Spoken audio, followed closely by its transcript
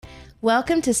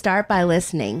Welcome to Start by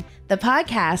Listening, the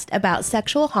podcast about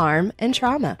sexual harm and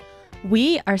trauma.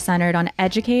 We are centered on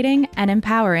educating and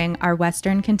empowering our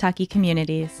Western Kentucky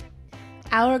communities.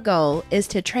 Our goal is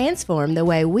to transform the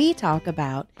way we talk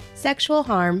about sexual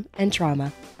harm and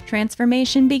trauma.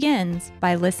 Transformation begins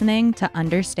by listening to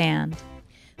understand.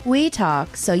 We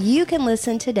talk so you can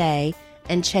listen today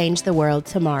and change the world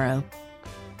tomorrow.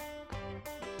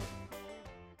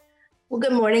 Well,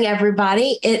 good morning,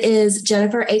 everybody. It is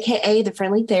Jennifer, aka the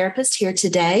Friendly Therapist, here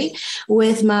today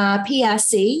with my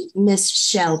PIC, Miss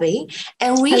Shelby.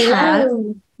 And we have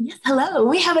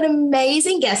an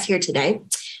amazing guest here today.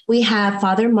 We have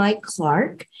Father Mike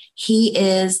Clark. He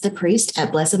is the priest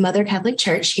at Blessed Mother Catholic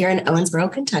Church here in Owensboro,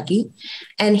 Kentucky.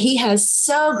 And he has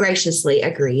so graciously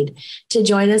agreed to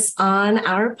join us on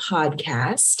our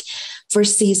podcast for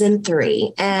season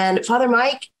 3. And Father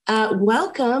Mike,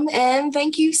 welcome, and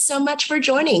thank you so much for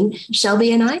joining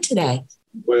Shelby and I today.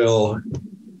 Well,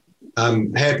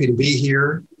 I'm happy to be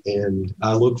here, and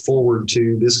I look forward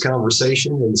to this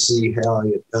conversation and see how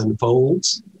it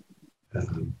unfolds.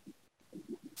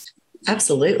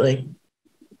 Absolutely.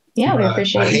 Yeah, we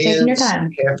appreciate you taking your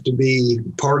time. Have to be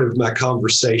part of my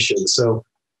conversation. So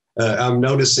I'm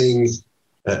noticing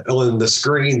on the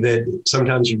screen that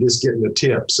sometimes you're just getting a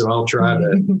tip. So I'll try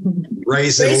to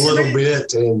raise it a little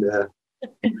bit and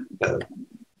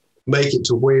make it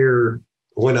to where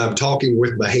when I'm talking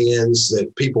with my hands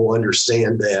that people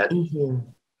understand that.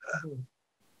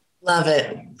 Love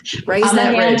it. I'm a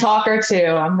hand talker too.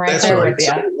 I'm right there with you.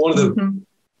 So one of the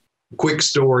quick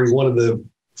story, one of the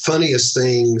funniest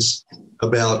things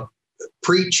about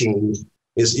preaching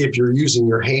is if you're using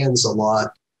your hands a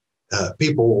lot,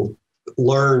 people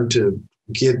learn to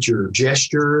get your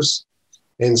gestures.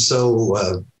 And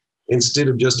so instead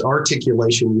of just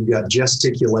articulation, you've got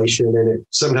gesticulation, and it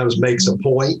sometimes makes a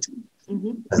point.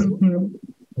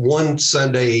 One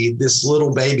Sunday, this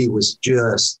little baby was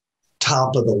just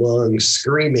top of the lungs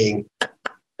screaming.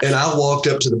 And I walked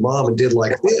up to the mom and did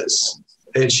like this.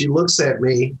 And she looks at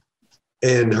me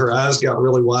and her eyes got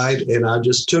really wide. And I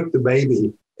just took the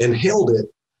baby and held it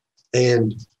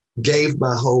and gave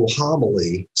my whole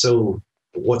homily. So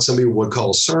what some people would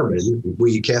call a sermon,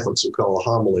 we Catholics would call a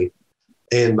homily.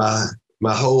 And my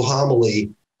whole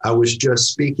homily, I was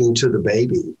just speaking to the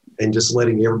baby and just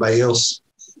letting everybody else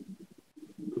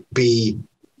be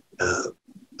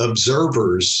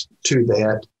observers to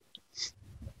that.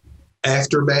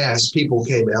 After Mass, people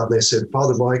came out and they said,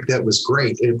 Father Mike, that was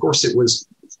great. And of course, it was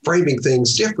framing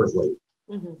things differently.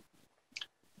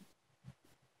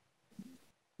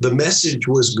 The message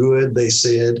was good, they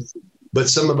said, but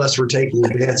some of us were taking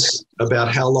bets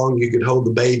about how long you could hold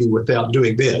the baby without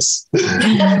doing this. And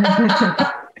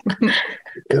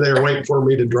they were waiting for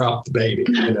me to drop the baby.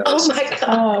 You know? Oh my God.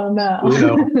 Oh no. You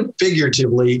know,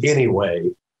 figuratively anyway.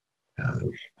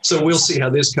 So we'll see how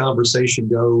this conversation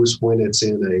goes when it's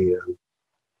in a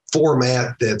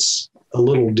format that's a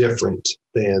little different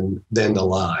than the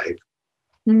live.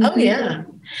 Oh, yeah.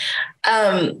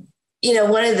 You know,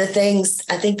 one of the things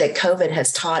I think that COVID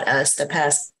has taught us the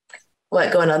past,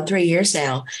 going on 3 years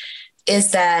now,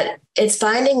 is that it's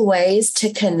finding ways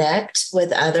to connect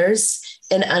with others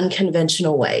in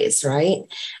unconventional ways, right?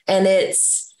 And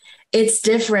it's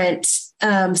different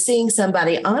seeing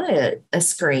somebody on a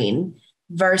screen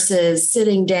versus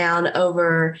sitting down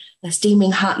over a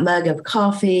steaming hot mug of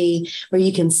coffee where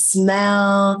you can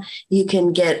smell, you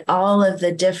can get all of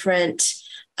the different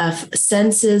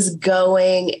senses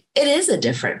going. It is a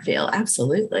different feel.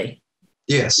 Absolutely.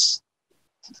 Yes.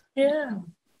 Yeah.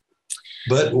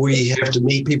 But we have to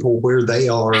meet people where they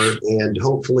are, and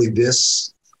hopefully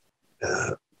this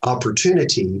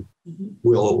opportunity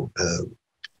will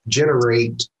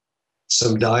generate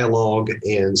some dialogue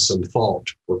and some thought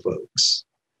for folks,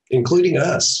 including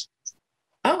us.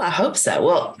 Oh, I hope so.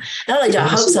 Well, not only do I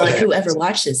hope so, like whoever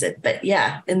watches it, but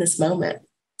yeah, in this moment.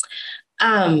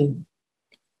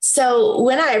 So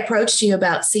when I approached you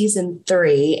about season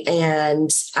 3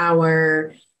 and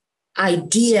our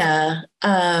idea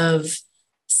of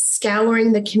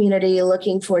scouring the community,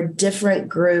 looking for different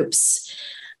groups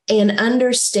and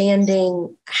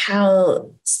understanding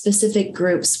how specific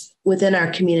groups within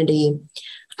our community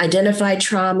identify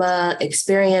trauma,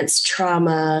 experience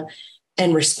trauma,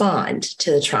 and respond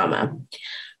to the trauma.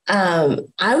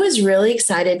 I was really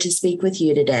excited to speak with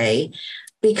you today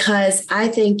because I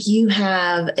think you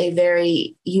have a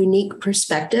very unique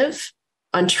perspective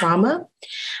on trauma.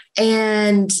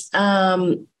 And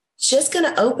just going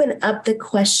to open up the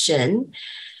question.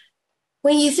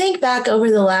 When you think back over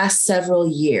the last several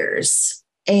years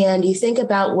and you think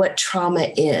about what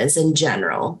trauma is in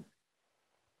general,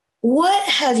 what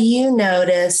have you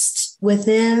noticed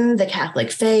within the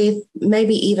Catholic faith,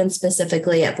 maybe even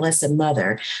specifically at Blessed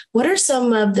Mother, what are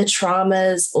some of the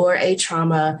traumas or a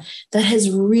trauma that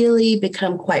has really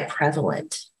become quite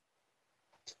prevalent?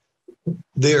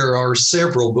 There are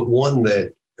several, but one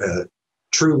that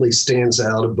truly stands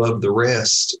out above the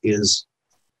rest is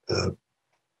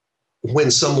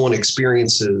when someone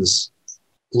experiences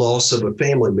loss of a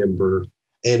family member,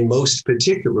 and most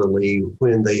particularly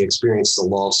when they experience the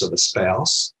loss of a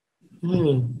spouse.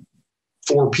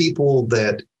 For people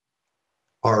that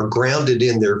are grounded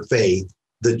in their faith,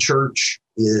 the church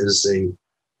is a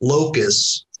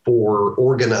locus for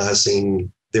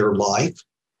organizing their life.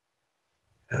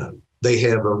 They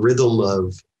have a rhythm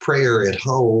of prayer at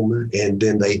home, and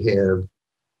then they have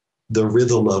the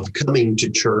rhythm of coming to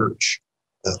church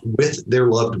with their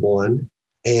loved one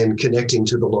and connecting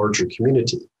to the larger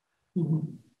community.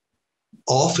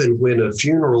 Often when a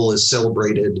funeral is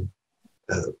celebrated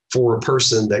for a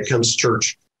person that comes to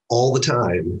church all the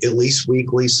time, at least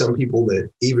weekly, some people that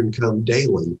even come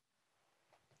daily,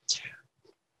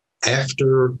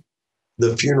 after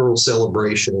the funeral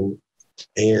celebration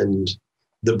and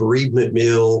the bereavement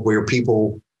meal where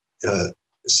people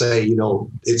say,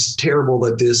 it's terrible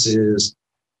that this is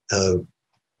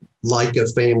like a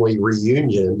family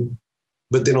reunion.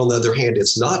 But then on the other hand,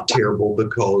 it's not terrible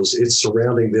because it's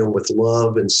surrounding them with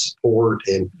love and support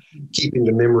and keeping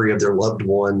the memory of their loved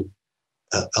one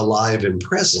alive and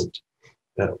present.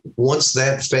 Once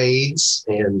that fades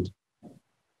and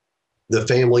the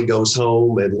family goes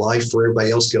home and life for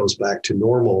everybody else goes back to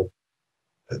normal,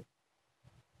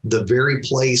 the very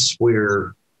place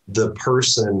where the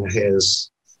person has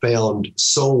found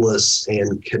solace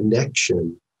and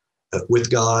connection with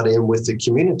God and with the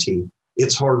community,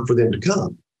 it's hard for them to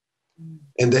come.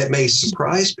 And that may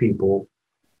surprise people.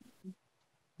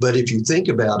 But if you think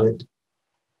about it,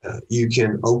 you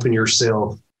can open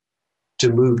yourself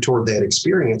to move toward that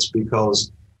experience,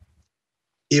 because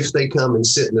if they come and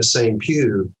sit in the same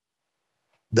pew,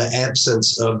 the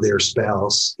absence of their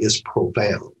spouse is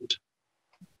profound.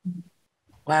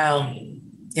 Wow.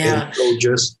 Yeah. And so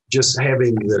just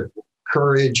having the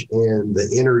courage and the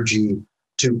energy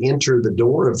to enter the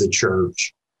door of the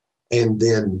church, and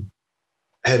then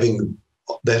having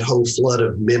that whole flood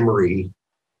of memory,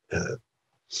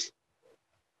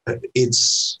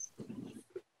 it's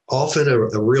often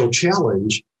a real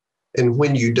challenge. And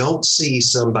when you don't see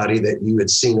somebody that you had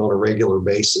seen on a regular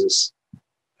basis,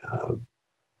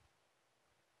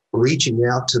 reaching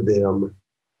out to them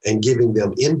and giving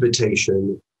them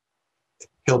invitation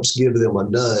helps give them a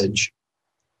nudge.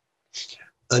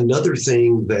 Another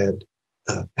thing that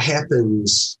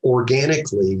happens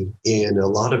organically in a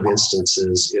lot of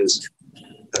instances is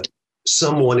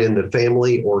someone in the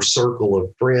family or circle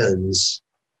of friends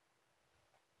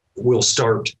will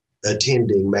start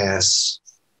attending Mass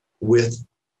with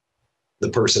the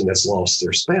person that's lost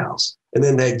their spouse. And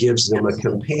then that gives them a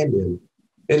companion.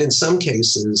 And in some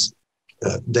cases,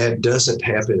 that doesn't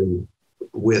happen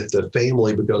with the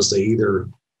family because they either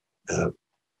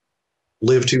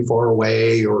live too far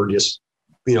away or just,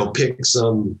 pick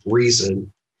some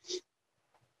reason.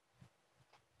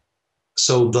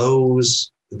 So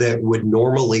those that would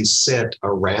normally sit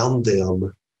around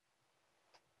them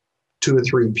 2 or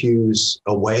 3 pews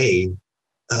away,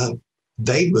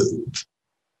 they move.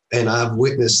 And I've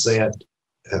witnessed that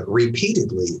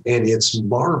repeatedly, and it's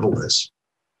marvelous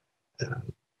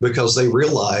because they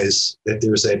realize that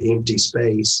there's that empty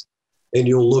space, and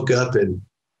you'll look up and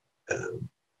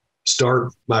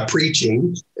start my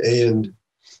preaching and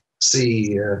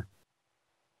see,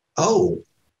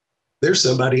 there's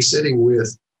somebody sitting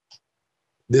with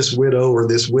this widow or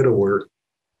this widower,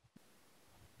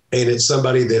 and it's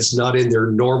somebody that's not in their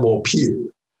normal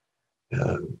pew.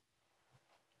 Wow.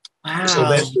 So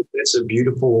that's a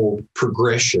beautiful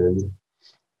progression.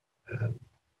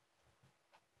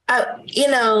 I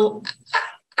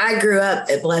grew up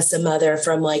at Blessed Mother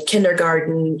from like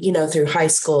kindergarten, through high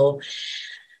school.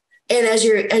 And as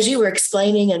you were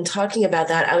explaining and talking about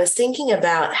that, I was thinking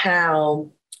about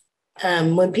how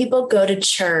when people go to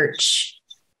church,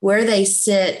 where they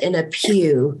sit in a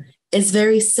pew is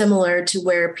very similar to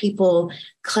where people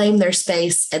claim their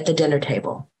space at the dinner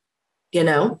table.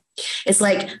 It's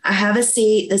like, I have a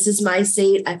seat. This is my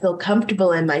seat. I feel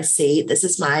comfortable in my seat. This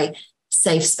is my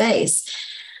safe space.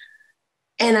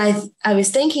 And I was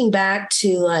thinking back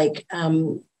to like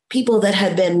people that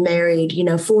had been married,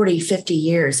 40, 50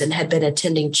 years and had been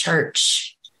attending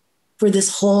church for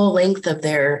this whole length of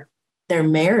their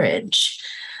marriage.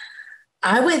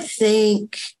 I would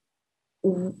think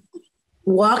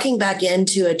walking back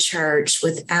into a church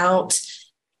without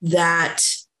that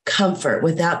comfort,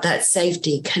 without that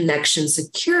safety, connection,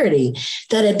 security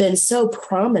that had been so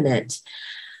prominent.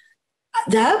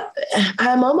 That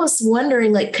I'm almost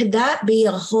wondering, like, could that be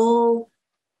a whole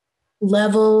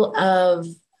level of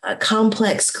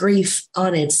complex grief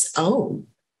on its own?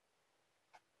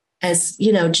 As,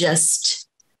 just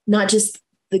not just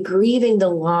the grieving the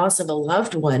loss of a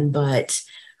loved one, but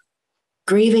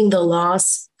grieving the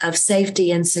loss of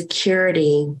safety and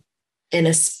security in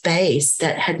a space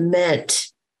that had meant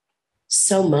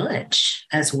so much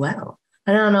as well.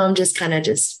 I don't know. I'm just kind of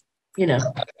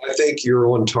I think you're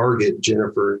on target,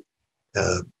 Jennifer.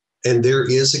 And there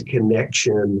is a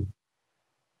connection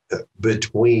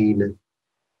between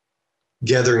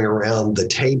gathering around the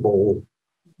table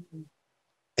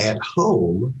at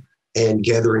home and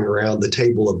gathering around the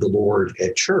table of the Lord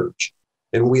at church.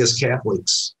 And we as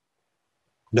Catholics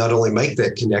not only make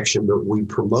that connection, but we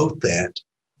promote that.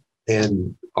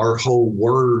 And our whole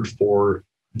word for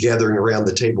gathering around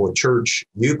the table at church,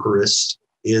 Eucharist,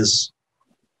 is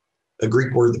a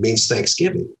Greek word that means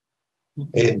thanksgiving.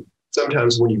 And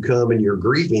sometimes when you come and you're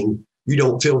grieving, you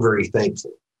don't feel very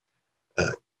thankful.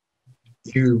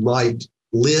 You might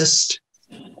list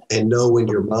and know in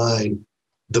your mind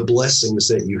the blessings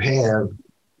that you have,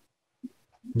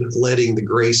 but letting the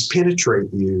grace penetrate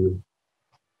you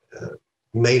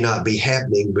may not be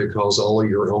happening because all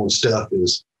your own stuff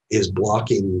is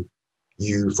blocking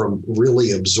you from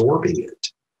really absorbing it.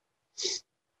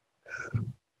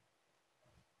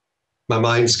 My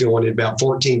mind's going in about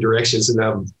 14 directions, and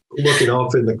I'm looking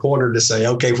off in the corner to say,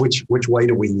 okay, which way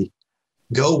do we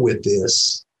go with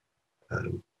this?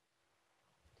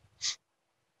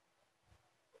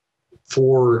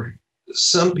 For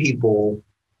some people,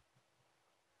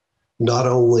 not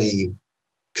only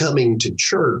coming to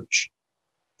church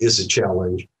is a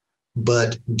challenge,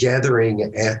 but gathering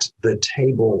at the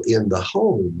table in the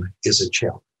home is a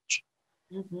challenge.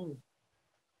 Mm-hmm.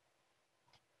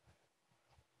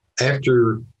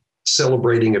 After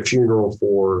celebrating a funeral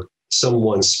for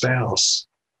someone's spouse,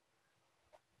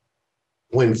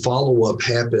 when follow-up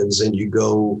happens and you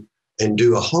go and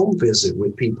do a home visit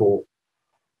with people,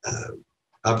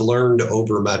 I've learned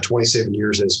over my 27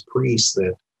 years as a priest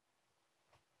that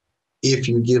if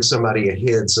you give somebody a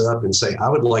heads up and say, I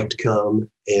would like to come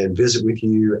and visit with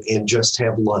you and just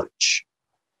have lunch.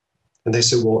 And they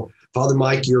say, well, Father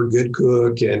Mike, you're a good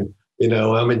cook, and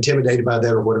I'm intimidated by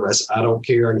that or whatever. I said, I don't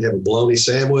care. I can have a bologna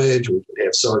sandwich. We can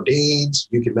have sardines.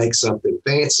 You can make something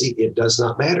fancy. It does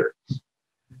not matter.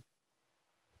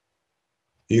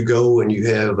 You go and you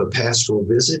have a pastoral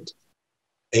visit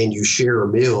and you share a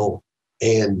meal.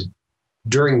 And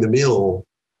during the meal,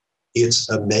 it's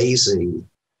amazing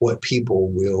what people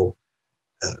will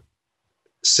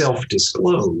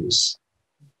self-disclose.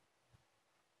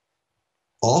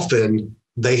 Often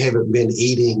they haven't been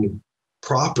eating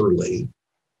properly,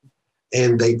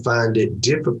 and they find it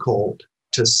difficult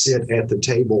to sit at the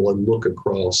table and look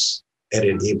across at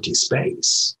an empty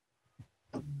space,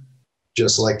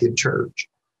 just like at church.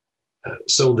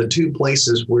 So the two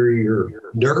places where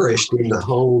you're nourished, in the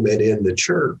home and in the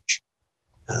church,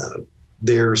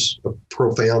 there's a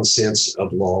profound sense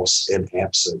of loss and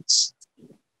absence.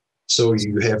 So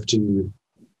you have to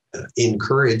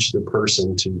encourage the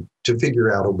person to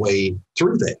figure out a way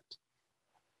through that.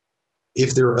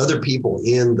 If there are other people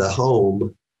in the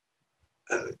home,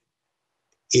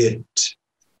 it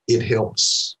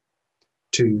helps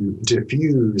to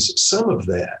diffuse some of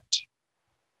that.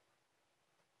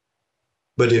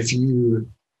 But if you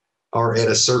are at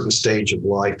a certain stage of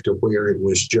life to where it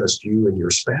was just you and your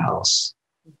spouse,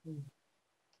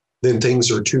 then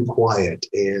things are too quiet,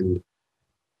 and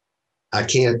I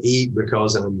can't eat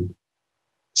because I'm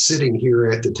sitting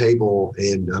here at the table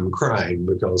and I'm crying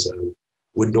because I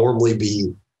would normally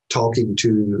be talking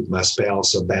to my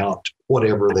spouse about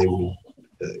whatever they would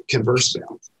converse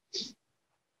about.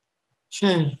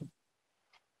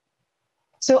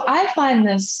 So I find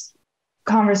this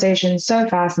conversation so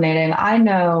fascinating. I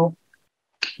know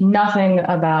nothing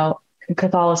about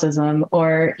Catholicism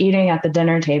or eating at the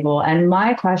dinner table. And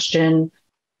my question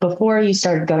before you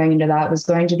started going into that was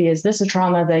going to be, is this a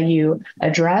trauma that you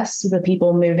address the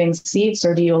people moving seats,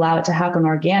 or do you allow it to happen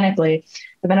organically?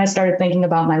 But then I started thinking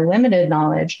about my limited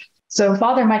knowledge. So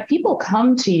Father Mike, people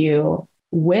come to you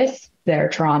with their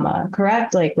trauma,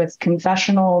 correct? Like with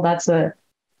confessional, that's a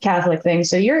Catholic thing.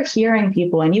 So you're hearing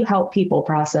people and you help people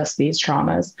process these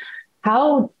traumas.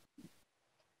 How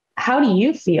do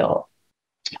you feel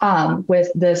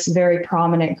with this very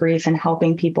prominent grief and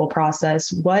helping people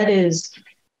process? What is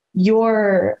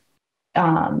your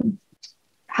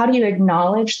how do you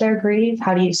acknowledge their grief?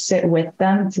 How do you sit with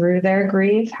them through their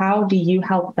grief? How do you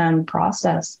help them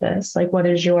process this? Like, what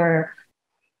is your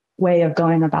way of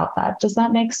going about that? Does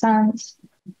that make sense?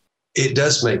 It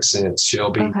does make sense,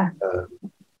 Shelby. Okay.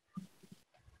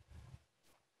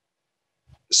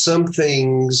 Some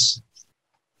things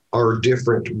are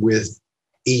different with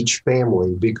each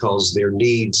family because their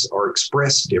needs are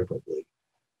expressed differently.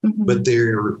 Mm-hmm. But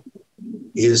there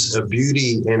is a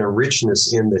beauty and a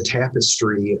richness in the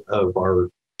tapestry of our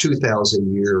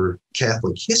 2,000-year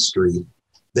Catholic history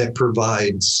that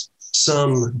provides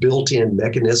some built-in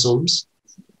mechanisms.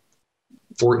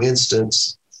 For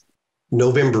instance,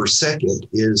 November 2nd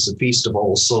is the Feast of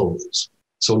All Souls.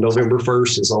 So November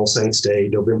 1st is All Saints' Day.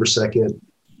 November 2nd,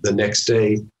 the next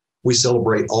day, we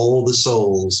celebrate all the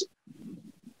souls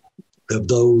of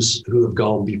those who have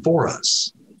gone before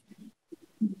us.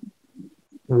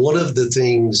 One of the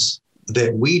things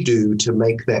that we do to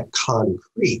make that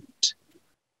concrete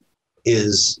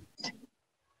is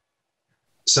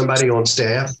somebody on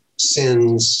staff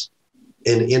sends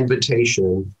an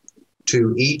invitation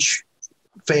to each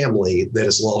family that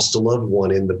has lost a loved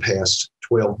one in the past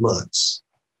 12 months.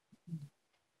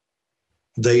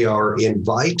 They are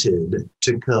invited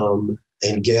to come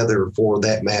and gather for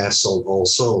that Mass on All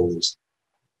Souls.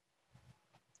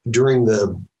 During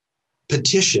the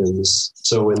petitions,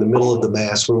 so in the middle of the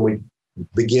Mass, when we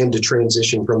begin to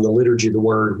transition from the liturgy of the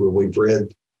Word, where we've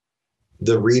read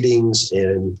the readings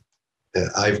and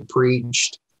I've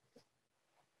preached,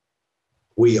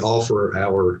 we offer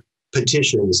our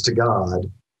petitions to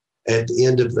God. At the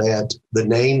end of that, the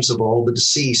names of all the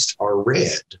deceased are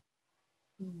read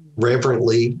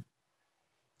reverently,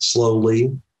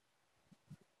 slowly.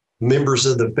 Members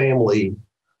of the family,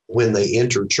 when they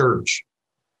enter church,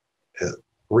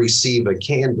 receive a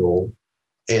candle,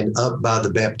 and up by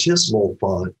the baptismal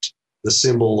font, the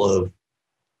symbol of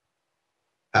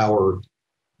our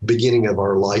beginning of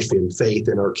our life in faith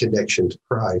and our connection to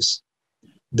Christ,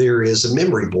 there is a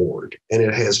memory board, and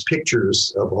it has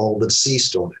pictures of all the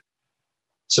deceased on it.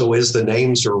 So as the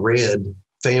names are read,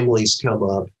 families come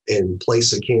up and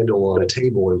place a candle on a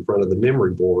table in front of the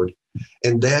memory board,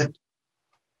 and that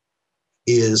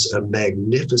is a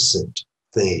magnificent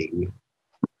thing.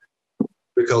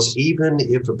 Because even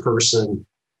if a person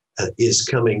is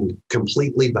coming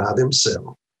completely by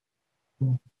themselves,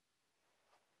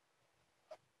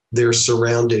 they're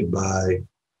surrounded by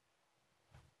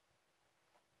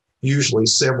usually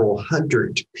several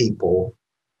hundred people,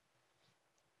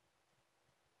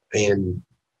 and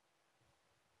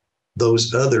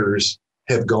those others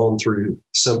have gone through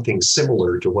something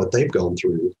similar to what they've gone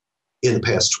through in the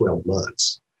past 12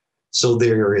 months. So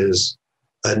there is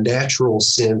a natural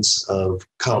sense of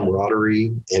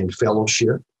camaraderie and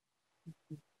fellowship.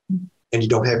 And you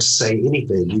don't have to say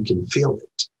anything, you can feel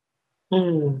it.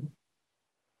 Mm.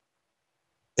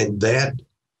 And that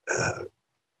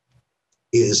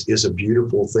is a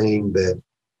beautiful thing that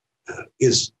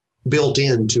is built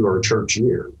into our church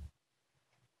year.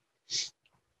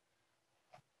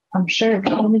 I'm sure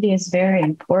community is very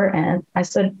important. I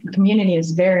said community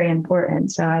is very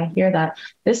important. So I hear that.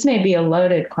 This may be a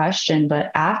loaded question,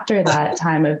 but after that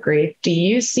time of grief, do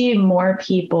you see more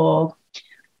people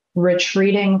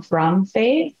retreating from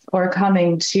faith or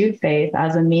coming to faith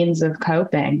as a means of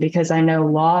coping? Because I know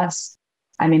loss,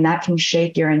 I mean, that can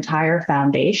shake your entire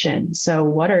foundation. So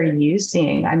what are you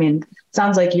seeing? I mean, it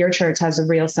sounds like your church has a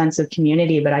real sense of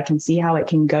community, but I can see how it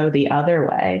can go the other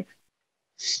way.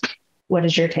 What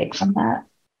is your take on that?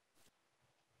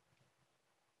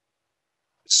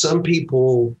 Some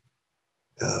people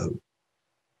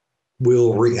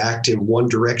will react in one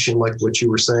direction, like what you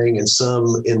were saying, and some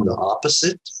in the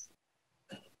opposite.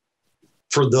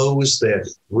 For those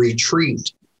that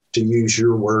retreat, to use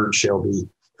your word, Shelby,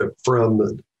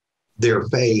 from their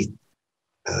faith,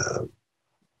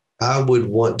 I would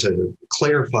want to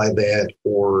clarify that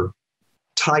or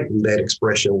tighten that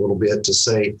expression a little bit to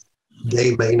say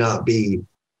they may not be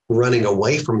running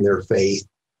away from their faith,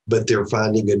 but they're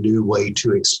finding a new way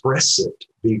to express it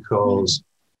because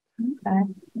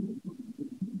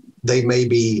they may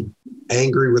be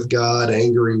angry with God,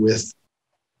 angry with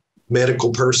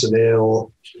medical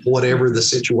personnel, whatever the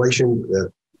situation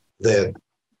that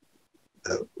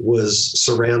was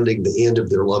surrounding the end of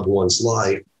their loved one's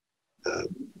life.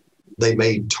 They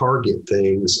may target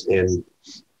things, and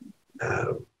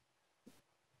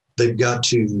they've got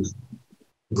to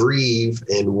grieve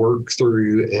and work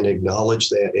through and acknowledge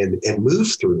that and move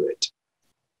through it.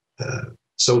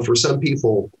 So for some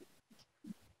people,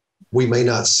 we may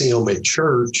not see them at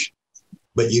church,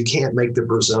 but you can't make the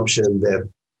presumption that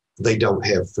they don't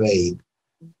have faith.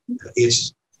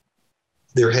 It's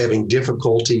they're having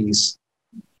difficulties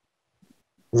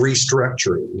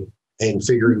restructuring and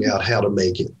figuring out how to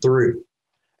make it through.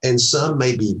 And some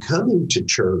may be coming to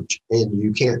church, and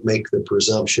you can't make the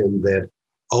presumption that,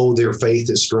 oh, their faith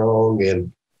is strong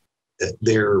and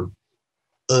they're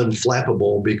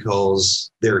unflappable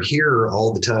because they're here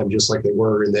all the time, just like they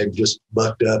were, and they've just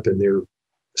bucked up and they're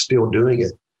still doing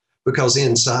it, because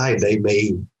inside they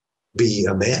may be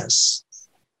a mess.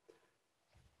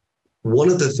 One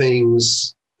of the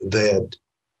things that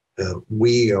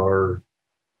we are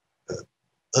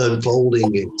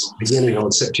unfolding, it's beginning on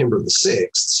September the 6th,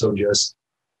 so just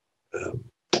a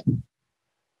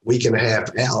week and a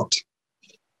half out.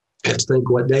 I have to think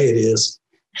what day it is.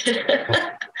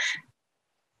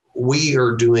 We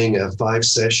are doing a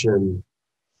 5-session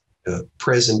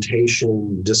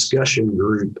presentation discussion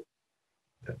group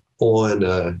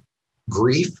on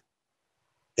grief,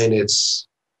 and it's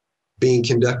being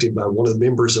conducted by one of the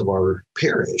members of our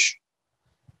parish.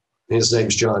 His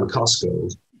name's John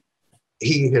Costco.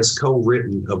 He has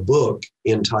co-written a book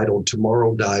entitled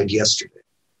Tomorrow Died Yesterday.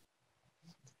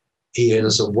 He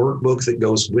has a workbook that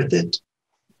goes with it.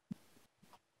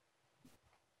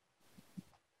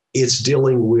 It's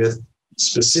dealing with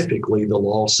specifically the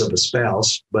loss of a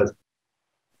spouse, but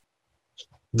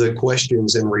the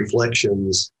questions and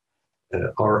reflections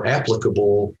are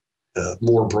applicable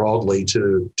more broadly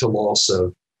to loss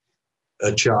of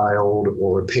a child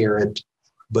or a parent.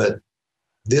 But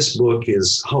this book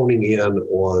is honing in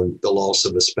on the loss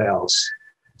of a spouse.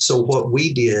 So what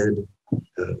we did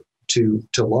to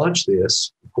launch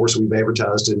this, of course, we've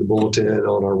advertised in the bulletin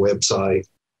on our website.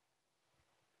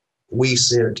 We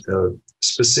sent a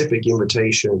specific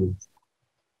invitation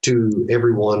to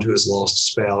everyone who has lost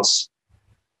a spouse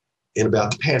in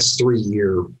about the past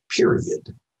 3-year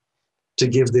period to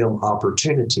give them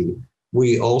opportunity.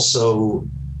 We also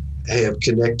have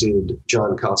connected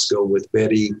John Costco with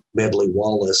Betty Medley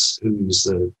Wallace, who's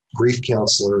the grief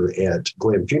counselor at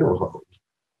Glen Funeral Home.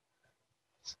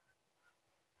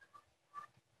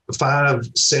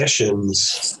 5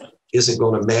 sessions isn't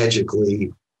going to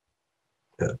magically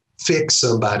fix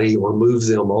somebody or move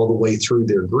them all the way through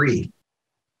their grief.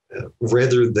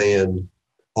 Rather than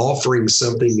offering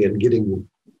something and getting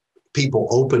people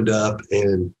opened up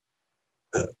and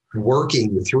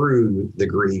working through the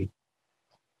grief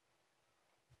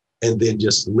and then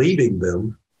just leaving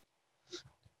them,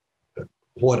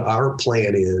 what our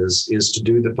plan is to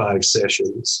do the 5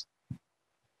 sessions.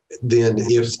 Then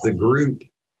if the group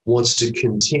wants to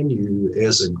continue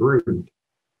as a group,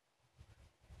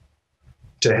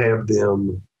 to have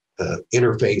them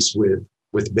interface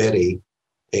with Betty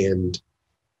and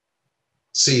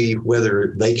see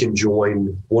whether they can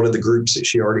join one of the groups that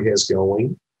she already has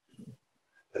going,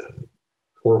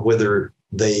 or whether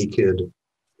they could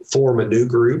form a new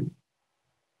group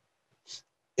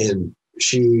and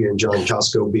she and John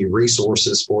Costco be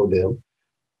resources for them.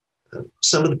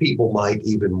 Some of the people might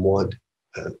even want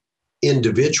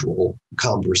individual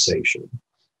conversation,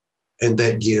 and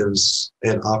that gives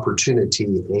an opportunity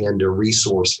and a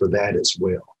resource for that as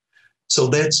well. So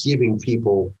that's giving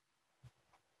people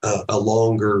a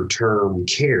longer term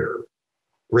care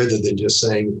rather than just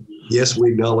saying, yes,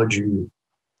 we acknowledge you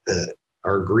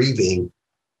are grieving.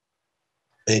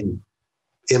 And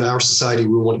in our society,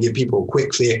 we want to give people a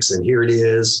quick fix and here it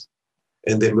is,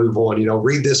 and then move on. You know,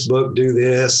 read this book, do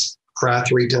this, cry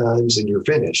 3 times, and you're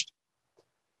finished.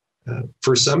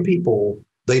 For some people,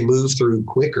 they move through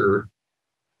quicker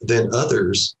than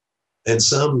others, and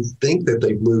some think that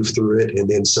they've moved through it and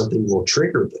then something will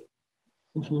trigger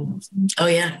them. Mm-hmm. Oh,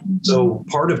 yeah. So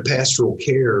part of pastoral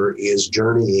care is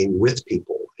journeying with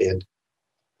people. And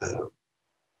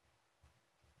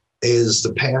as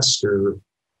the pastor,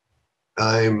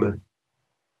 I'm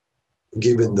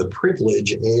given the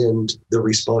privilege and the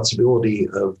responsibility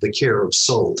of the care of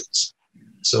souls.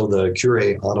 So the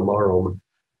Curae Animarum,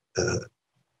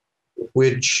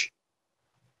 which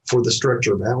for the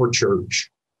structure of our church,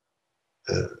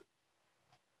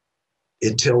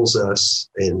 it tells us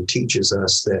and teaches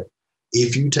us that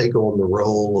if you take on the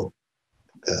role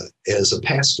as a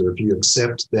pastor, if you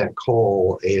accept that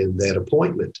call and that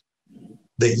appointment,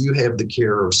 that you have the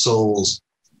care of souls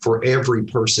for every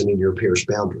person in your parish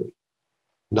boundary,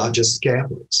 not just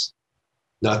Catholics,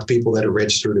 not the people that are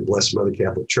registered at Blessed Mother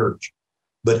Catholic Church,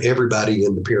 but everybody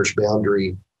in the parish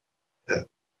boundary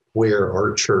where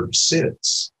our church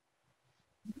sits.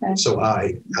 Okay. So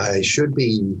I should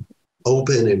be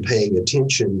open and paying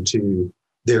attention to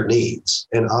their needs.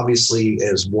 And obviously,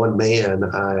 as one man,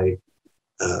 I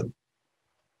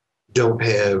don't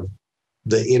have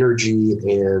the energy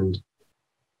and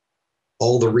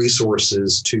all the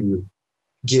resources to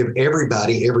give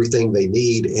everybody everything they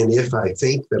need. And if I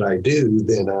think that I do,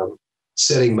 then I'm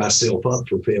setting myself up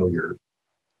for failure.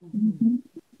 Mm-hmm.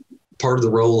 Part of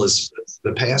the role as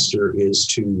the pastor is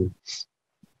to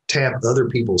tap other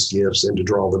people's gifts and to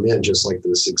draw them in, just like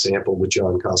this example with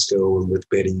John Costco and with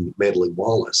Betty Medley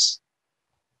Wallace.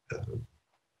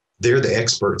 They're the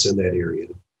experts in that area.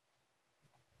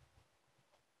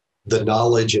 The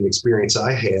knowledge and experience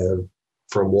I have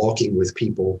from walking with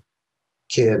people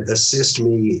can assist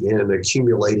me in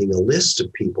accumulating a list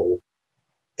of people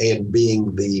and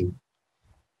being the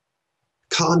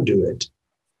conduit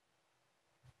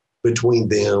between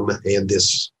them and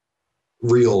this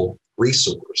real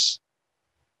resource.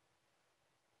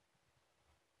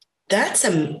 That's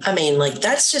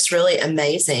that's just really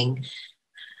amazing.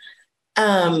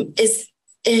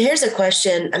 Here's a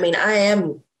question. I mean, I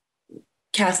am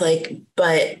Catholic,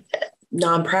 but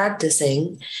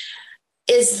non-practicing.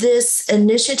 Is this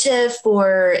initiative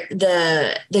for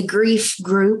the grief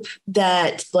group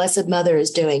that Blessed Mother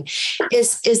is doing?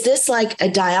 Is this like a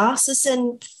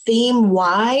diocesan theme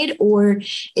wide, or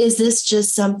is this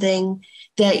just something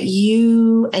that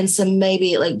you and some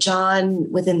maybe like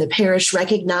John within the parish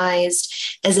recognized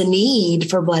as a need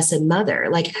for Blessed Mother?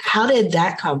 Like, how did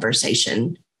that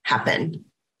conversation happen?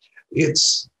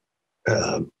 It's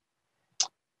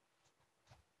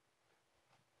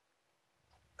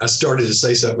I started to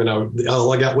say something and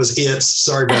all I got was it's.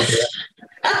 Sorry about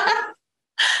that.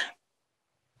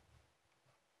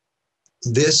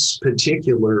 This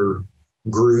particular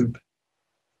group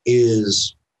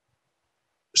is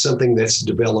something that's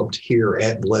developed here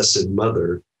at Blessed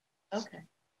Mother. Okay.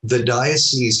 The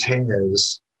diocese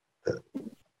has,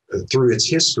 through its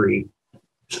history,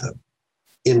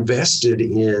 invested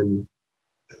in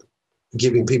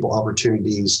giving people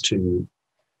opportunities to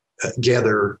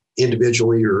gather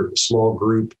individually or small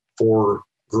group for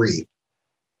grief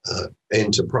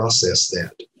and to process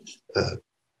that.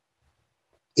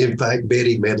 In fact,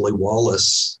 Betty Medley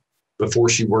Wallace, before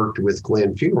she worked with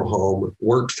Glenn Funeral Home,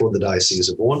 worked for the Diocese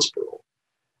of Owensboro.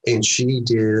 And she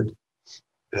did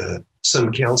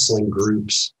some counseling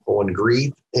groups on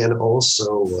grief and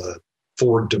also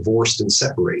for divorced and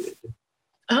separated.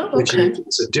 Oh, okay. Which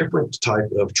is a different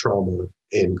type of trauma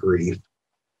and grief.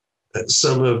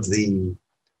 Some of the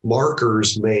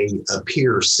markers may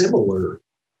appear similar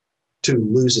to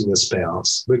losing a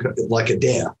spouse, like a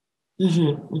death.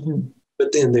 Mm-hmm, mm-hmm.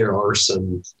 But then there are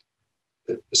some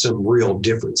real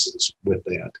differences with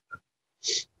that.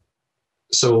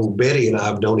 So Betty and I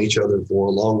have known each other for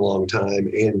a long, long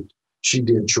time, and she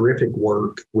did terrific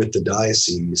work with the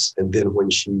diocese. And then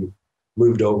when she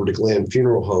moved over to Glenn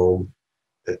Funeral Home,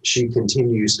 she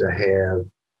continues to have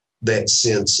that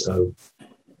sense of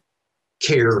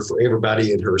care for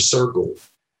everybody in her circle.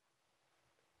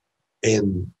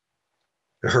 And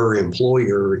her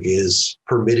employer is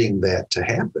permitting that to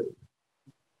happen,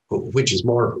 which is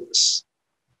marvelous.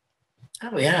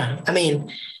 Oh, yeah. I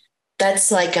mean, that's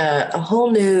like a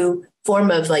whole new form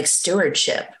of like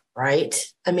stewardship, right?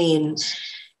 I mean,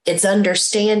 it's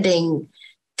understanding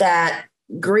that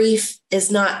grief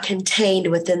is not contained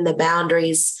within the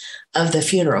boundaries of the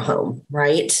funeral home,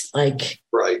 right? Like,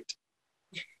 right.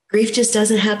 Grief just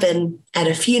doesn't happen at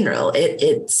a funeral. It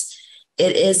is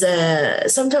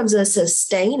sometimes a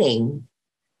sustaining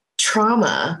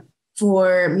trauma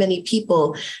for many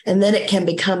people, and then it can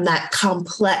become that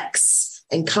complex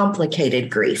and complicated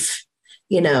grief,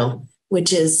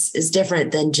 which is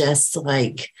different than just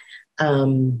like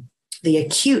the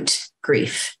acute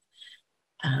grief.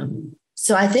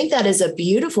 So I think that is a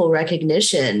beautiful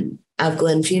recognition of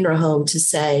Glenn Funeral Home to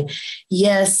say,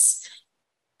 yes,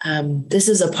 this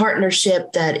is a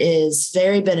partnership that is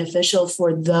very beneficial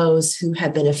for those who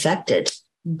have been affected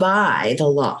by the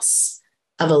loss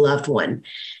of a loved one.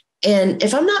 And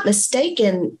if I'm not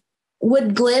mistaken,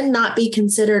 would Glenn not be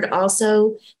considered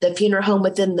also the funeral home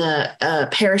within the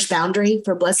parish boundary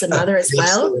for Blessed Mother as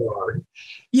well? Yes, they are.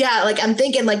 Yeah, like I'm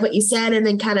thinking like what you said, and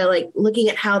then kind of like looking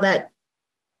at how that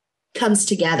comes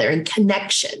together and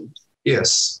connection.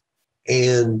 Yes.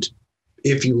 And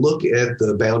if you look at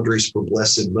the boundaries for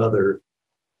Blessed Mother,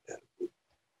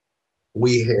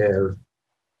 we have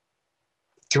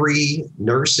 3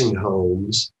 nursing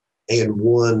homes and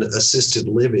 1 assisted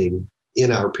living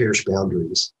in our parish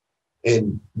boundaries.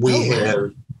 And we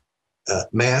have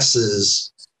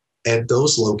masses at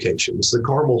those locations. The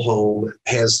Carmel home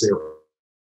has their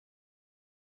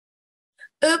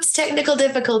Oops, technical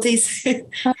difficulties.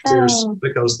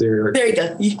 because they're There you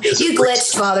go. You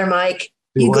glitched, Father Mike.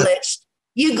 You glitched.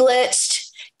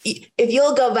 If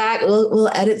you'll go back, we'll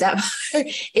edit that.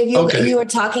 If you were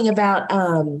talking about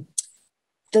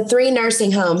the 3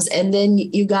 nursing homes, and then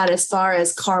you got as far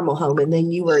as Carmel Home, and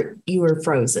then you were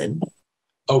frozen.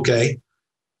 Okay.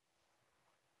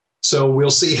 So we'll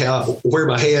see where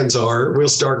my hands are. We'll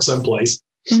start someplace.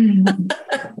 The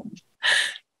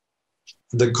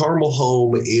Carmel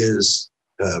Home is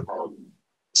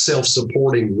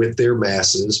self-supporting with their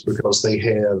masses because they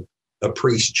have a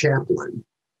priest chaplain.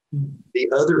 The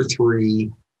other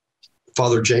 3,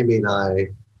 Father Jamie and I,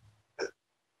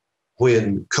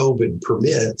 when COVID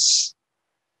permits,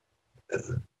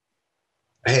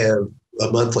 have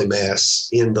a monthly mass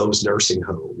in those nursing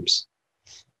homes.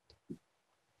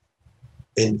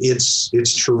 And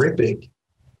it's terrific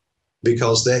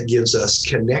because that gives us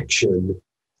connection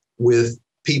with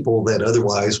people that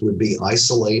otherwise would be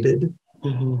isolated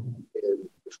and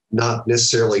not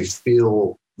necessarily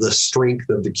feel the strength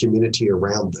of the community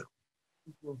around them.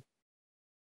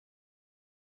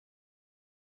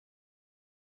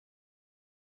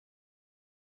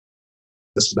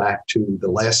 This back to the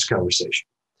last conversation,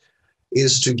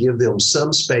 is to give them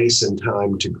some space and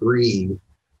time to grieve,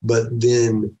 but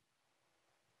then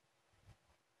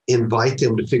invite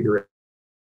them to figure out.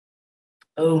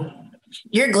 Oh,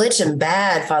 you're glitching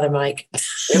bad, Father Mike.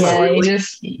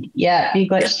 Yeah, you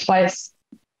glitched twice.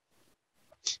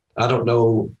 I don't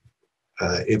know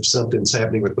if something's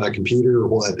happening with my computer or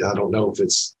what. I don't know if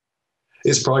it's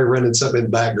probably running something in the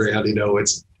background.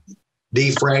 It's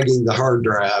defragging the hard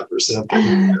drive or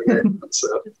something.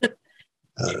 So,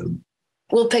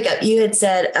 we'll pick up. You had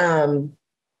said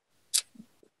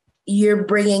you're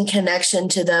bringing connection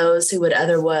to those who would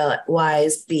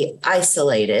otherwise be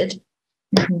isolated.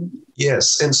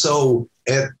 Yes. And so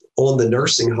on the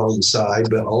nursing home side,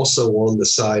 but also on the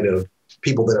side of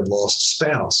people that have lost a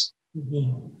spouse,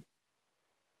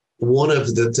 one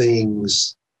of the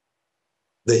things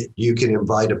that you can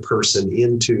invite a person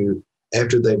into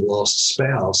after they've lost a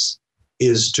spouse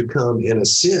is to come and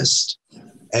assist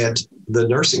at the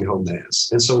nursing home mass.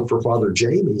 And so for Father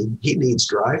Jamie, he needs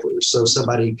drivers. So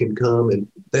somebody can come, and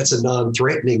that's a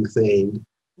non-threatening thing.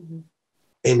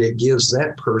 And it gives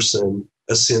that person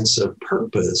a sense of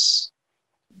purpose,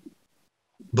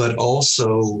 but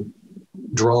also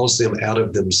draws them out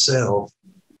of themselves.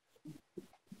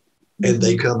 And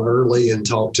they come early and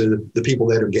talk to the people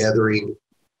that are gathering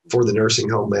for the nursing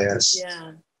home mass,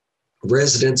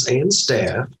 residents and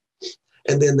staff.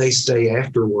 And then they stay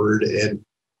afterward and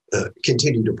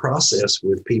continue to process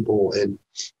with people. And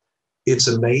it's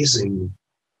amazing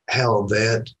how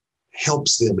that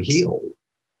helps them heal.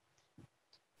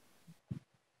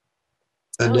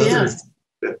 Another,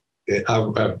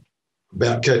 I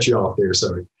about cut you off there,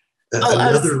 sorry.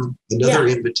 Another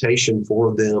invitation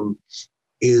for them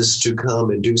is to come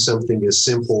and do something as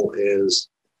simple as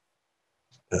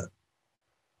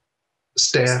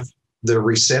staff the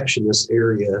receptionist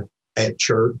area at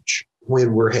church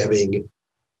when we're having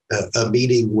a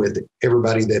meeting with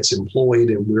everybody that's employed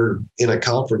and we're in a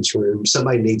conference room.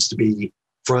 Somebody needs to be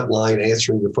frontline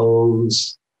answering the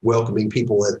phones, welcoming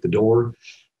people at the door.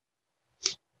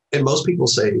 And most people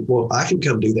say, well, I can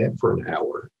come do that for an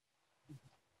hour.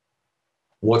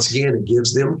 Once again, it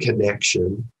gives them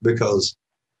connection because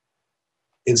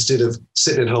instead of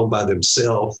sitting at home by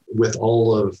themselves with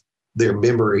all of their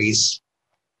memories,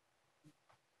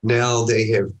 now they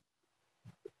have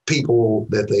people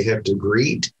that they have to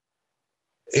greet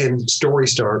and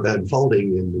stories start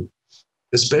unfolding. And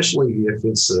especially if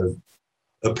it's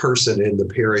a person in the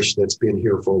parish that's been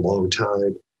here for a long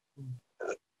time,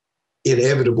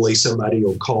 inevitably somebody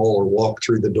will call or walk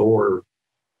through the door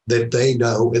that they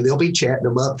know, and they'll be chatting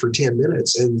them up for 10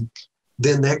 minutes. And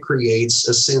then that creates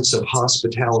a sense of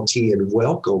hospitality and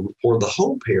welcome for the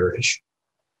whole parish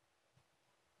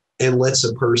and lets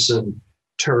a person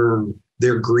turn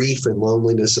their grief and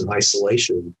loneliness and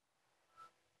isolation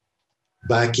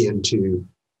back into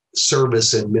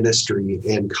service and ministry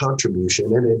and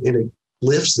contribution. And it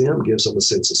lifts them, gives them a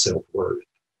sense of self-worth.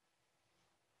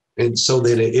 And so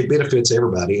then it benefits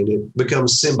everybody and it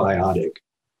becomes symbiotic.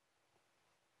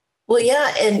 Well,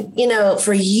 yeah. And,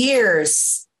 for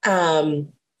years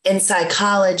in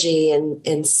psychology and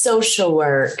in social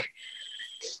work,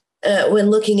 when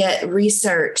looking at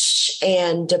research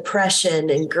and depression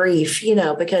and grief,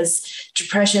 because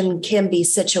depression can be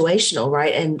situational,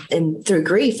 right? And through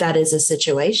grief, that is a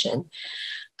situation.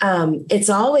 It's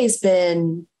always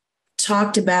been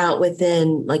talked about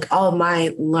within like all of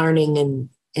my learning in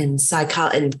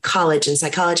college and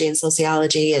psychology and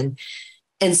sociology and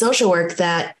social work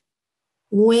that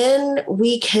when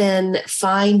we can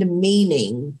find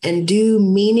meaning and do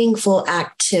meaningful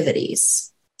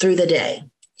activities through the day,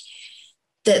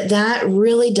 that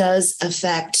really does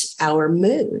affect our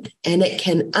mood, and it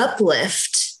can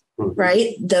uplift,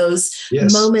 right? Those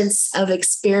moments of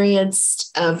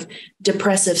experience of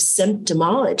depressive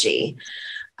symptomology.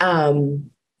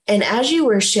 And as you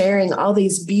were sharing all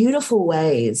these beautiful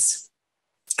ways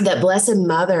that Blessed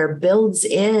Mother builds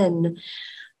in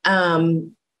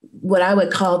what I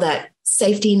would call that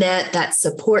safety net, that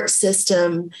support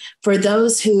system for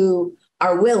those who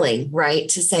are willing, right,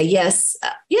 to say, yes,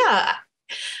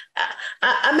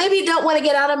 I maybe don't want to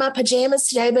get out of my pajamas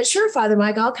today, but sure, Father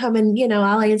Mike, I'll come and,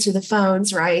 I'll answer the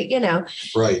phones, right?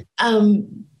 Right.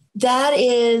 That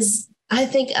is, I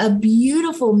think, a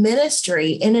beautiful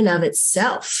ministry in and of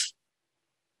itself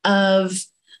of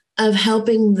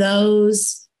helping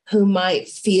those who might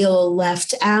feel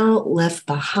left out, left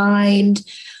behind,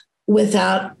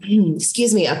 without,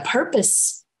 a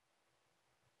purpose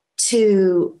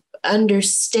to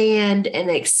understand and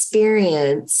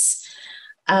experience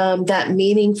that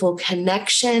meaningful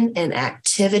connection and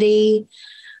activity.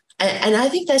 And I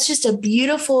think that's just a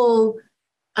beautiful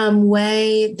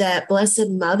way that Blessed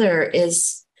Mother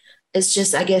is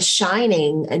just, I guess,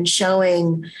 shining and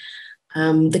showing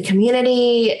the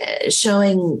community,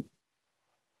 showing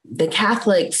the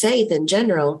Catholic faith in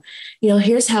general.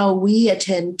 Here's how we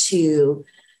attend to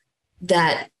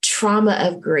that trauma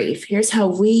of grief. Here's how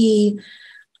we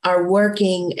are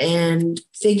working and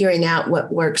figuring out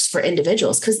what works for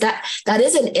individuals, because that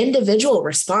is an individual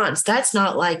response. That's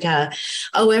not like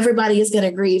everybody is going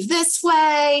to grieve this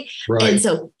way. Right. And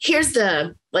so here's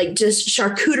the just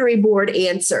charcuterie board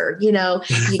answer. You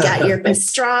got your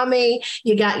pastrami,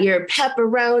 you got your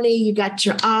pepperoni, you got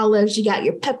your olives, you got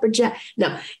your pepper jack.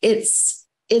 No, it's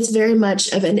very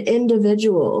much of an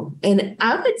individual. And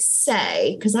I would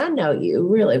say, because I know you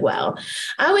really well,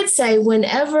 I would say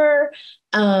whenever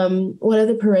one of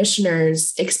the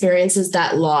parishioners experiences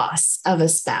that loss of a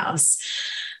spouse,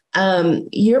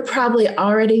 you're probably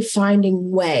already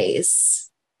finding ways,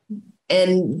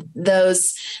 and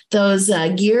those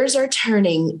gears are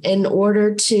turning in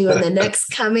order to, in the next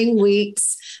coming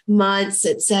weeks, months,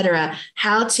 etc.,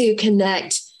 how to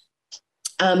connect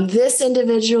this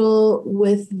individual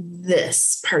with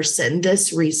this person,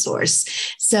 this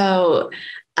resource. So,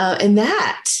 and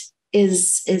that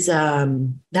is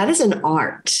an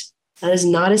art. That is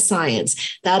not a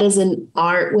science. That is an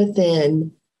art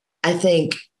within, I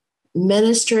think,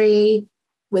 ministry,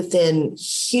 within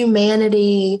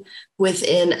humanity,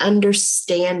 within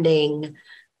understanding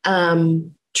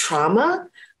trauma,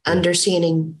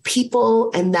 understanding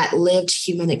people, and that lived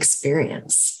human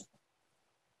experience.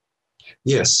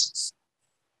 Yes.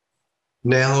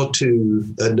 Now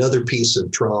to another piece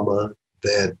of trauma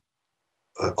that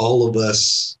all of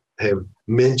us have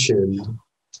mentioned,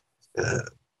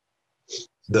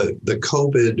 the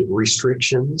COVID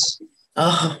restrictions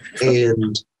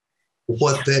and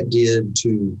what that did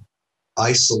to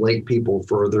isolate people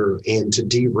further and to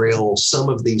derail some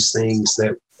of these things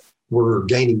that were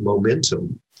gaining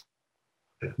momentum.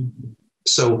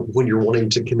 So when you're wanting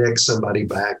to connect somebody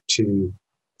back to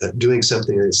doing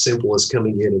something as simple as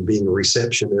coming in and being a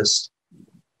receptionist,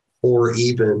 or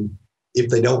even if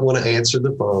they don't want to answer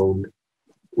the phone,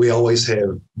 we always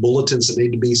have bulletins that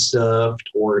need to be stuffed,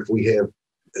 or if we have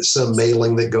some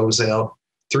mailing that goes out,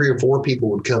 3 or 4 people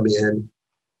would come in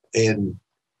and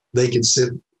they could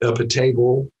sit up a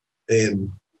table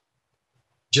and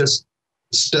just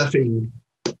stuffing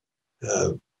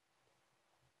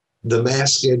the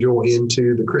mass schedule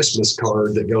into the Christmas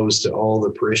card that goes to all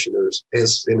the parishioners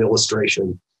as an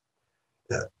illustration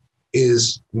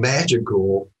is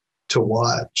magical to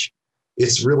watch.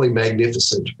 It's really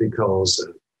magnificent because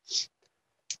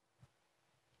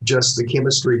just the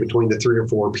chemistry between the 3 or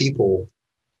 4 people,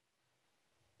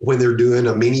 when they're doing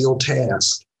a menial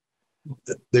task,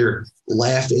 they're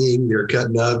laughing, they're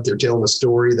cutting up, they're telling a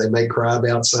story, they may cry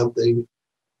about something,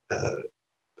 and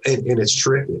it's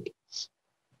terrific.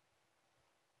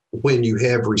 When you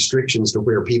have restrictions to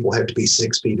where people have to be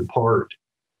 6 feet apart,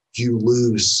 you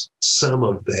lose some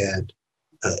of that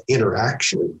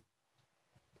interaction.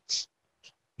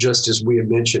 Just as we had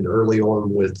mentioned early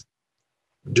on with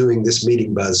doing this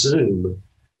meeting by Zoom,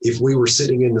 if we were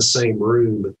sitting in the same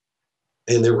room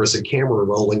and there was a camera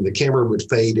rolling, the camera would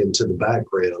fade into the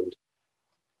background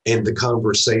and the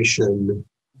conversation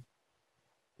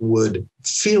would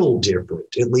feel different,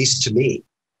 at least to me.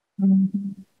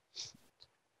 Mm-hmm.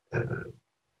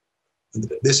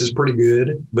 This is pretty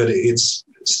good, but it's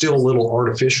still a little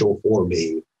artificial for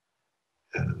me.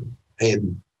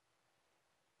 And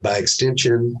by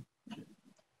extension,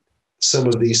 some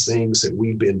of these things that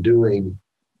we've been doing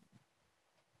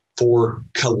for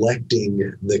collecting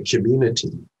the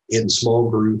community in small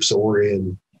groups or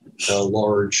in a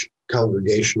large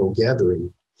congregational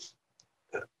gathering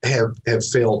have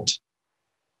felt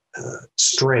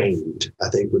strained, I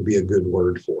think would be a good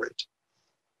word for it.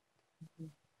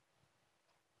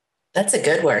 That's a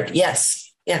good word.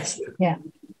 Yes. Yes. Yeah.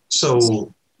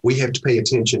 So we have to pay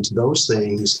attention to those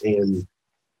things and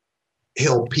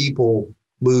help people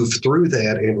move through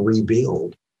that and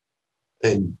rebuild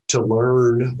and to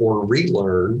learn or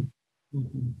relearn.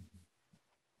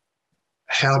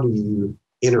 How do you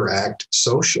interact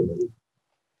socially?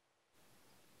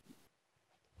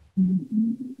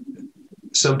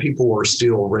 Some people are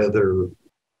still rather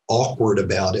awkward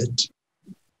about it.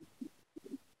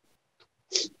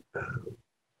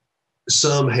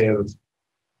 Some have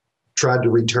tried to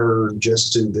return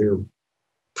just to their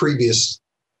previous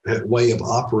way of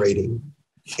operating,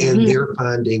 and they're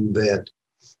finding that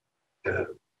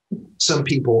some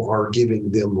people are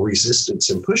giving them resistance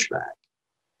and pushback.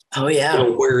 Oh, yeah.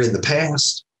 Where in the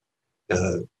past,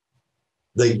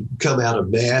 they come out of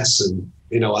mass and,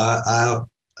 I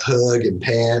hug and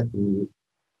pat, and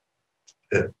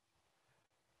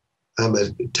I'm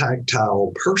a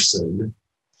tactile person.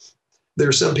 There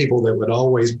are some people that would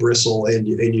always bristle, and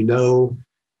they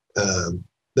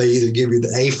either give you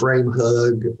the A-frame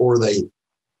hug or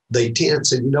they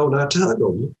tense and you know not to hug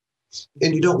them,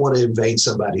 and you don't want to invade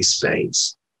somebody's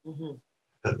space.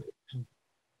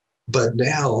 But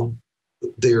now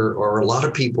there are a lot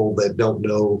of people that don't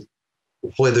know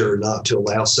whether or not to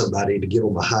allow somebody to give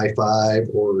them a high five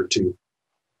or to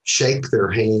shake their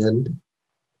hand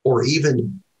or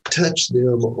even touch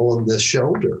them on the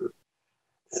shoulder.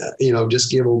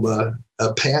 Just give them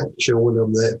a pat showing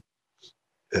them that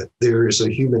there is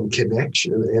a human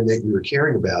connection and that you're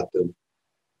caring about them.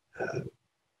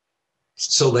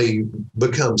 So they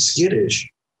become skittish,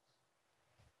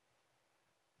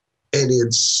 and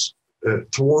it's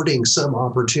thwarting some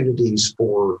opportunities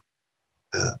for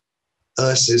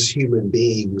us as human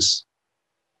beings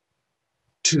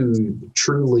to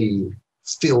truly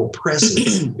feel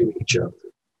present in each other.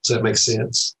 Does that make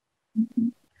sense?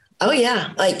 Oh,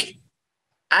 yeah. Like,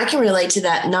 I can relate to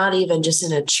that, not even just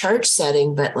in a church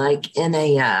setting, but like in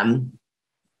a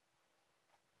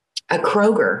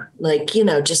Kroger, like,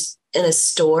 just in a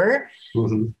store.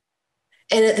 And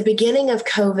at the beginning of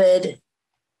COVID,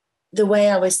 the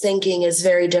way I was thinking is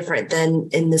very different than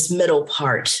in this middle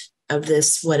part of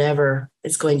this, whatever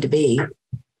it's going to be.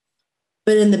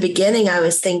 But in the beginning, I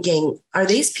was thinking, are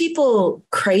these people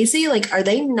crazy? Like, are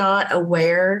they not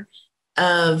aware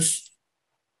of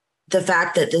the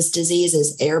fact that this disease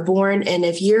is airborne? And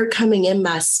if you're coming in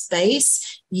my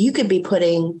space, you could be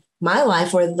putting my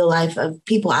life or the life of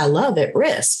people I love at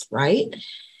risk, right?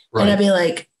 And I'd be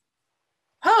like,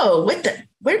 oh,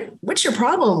 what's your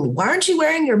problem? Why aren't you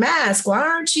wearing your mask? Why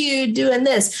aren't you doing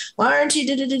this? Why aren't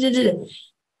you?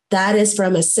 That is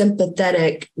from a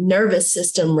sympathetic nervous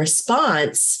system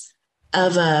response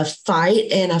of a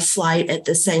fight and a flight at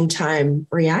the same time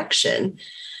reaction.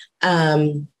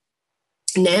 Now,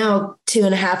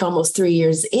 2.5, almost 3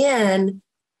 years in,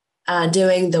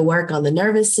 doing the work on the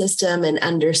nervous system and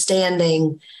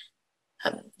understanding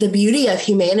the beauty of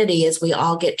humanity is we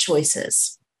all get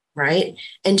choices, right?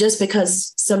 And just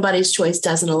because somebody's choice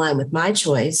doesn't align with my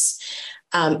choice,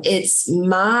 it's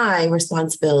my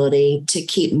responsibility to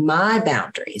keep my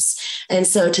boundaries. And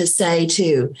so to say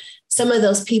to some of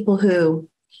those people who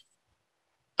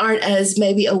aren't as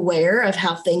maybe aware of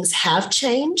how things have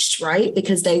changed, right?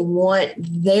 Because they want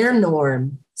their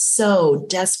norm so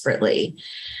desperately,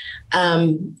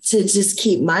 to just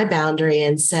keep my boundary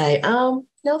and say, oh,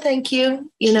 no, thank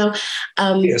you.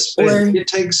 Yes, but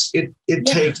it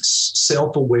takes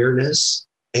self-awareness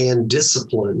and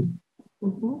discipline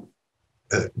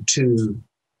to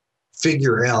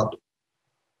figure out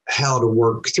how to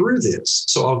work through this.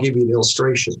 So I'll give you an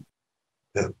illustration.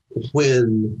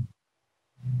 When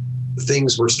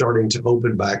things were starting to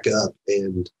open back up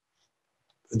and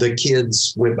the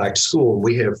kids went back to school, and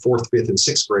we have 4th, 5th, and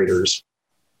 6th graders,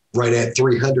 right at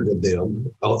 300 of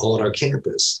them on our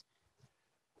campus.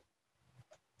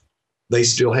 They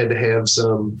still had to have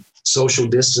some social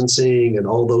distancing and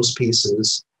all those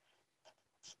pieces.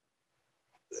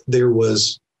 There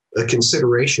was a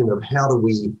consideration of how do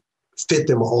we fit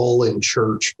them all in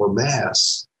church for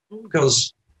mass,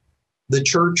 because the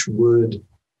church would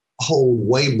hold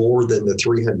way more than the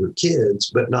 300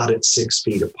 kids, but not at 6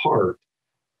 feet apart.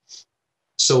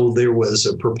 So there was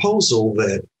a proposal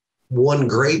that one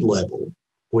grade level,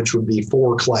 which would be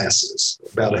 4 classes,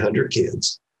 about 100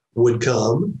 kids, would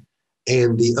come,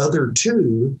 and the other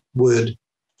 2 would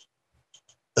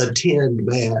attend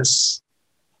mass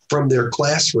from their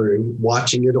classroom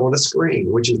watching it on a screen,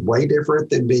 which is way different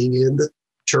than being in the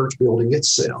church building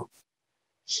itself.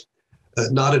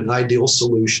 Not an ideal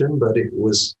solution, but it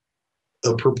was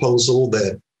a proposal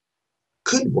that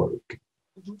could work.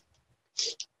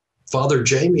 Father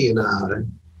Jamie and I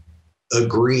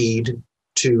agreed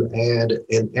to add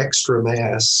an extra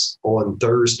Mass on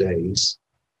Thursdays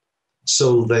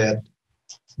so that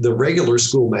the regular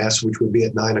school Mass, which would be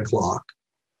at 9:00,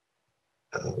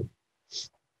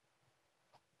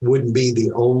 wouldn't be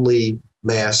the only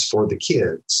Mass for the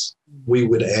kids. We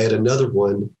would add another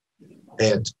one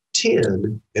at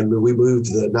 10, and we moved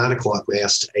the 9:00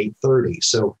 Mass to 8:30.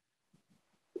 So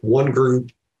one group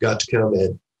got to come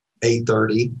at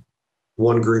 8:30,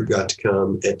 one group got to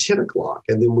come at 10:00,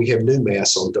 and then we have new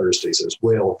Mass on Thursdays as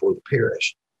well for the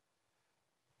parish.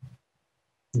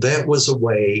 That was a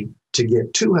way to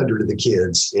get 200 of the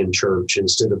kids in church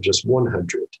instead of just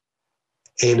 100.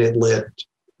 And it let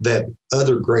that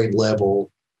other grade level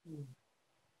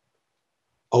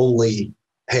only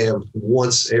have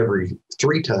once every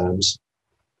 3 times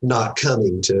not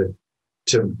coming to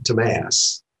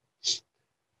Mass.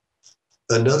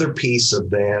 Another piece of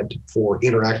that for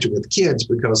interacting with kids,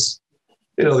 because,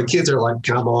 the kids are like,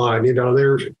 come on,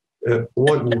 they're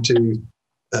wanting to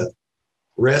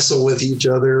wrestle with each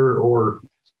other or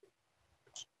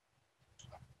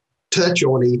touch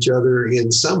on each other in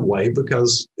some way,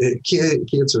 because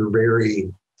kids are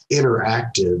very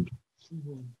interactive.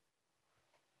 Mm-hmm.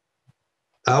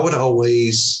 I would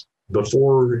always,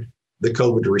 before the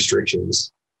COVID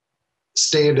restrictions,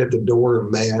 stand at the door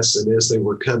of Mass, and as they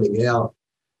were coming out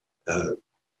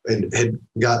and had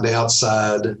gotten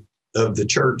outside of the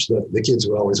church, the kids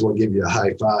would always want to give you a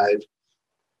high five.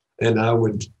 And I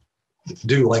would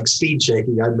do like speed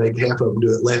shaking. I'd make half of them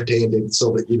do it left-handed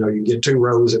so that, you get 2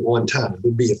 rows at one time. It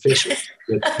would be efficient.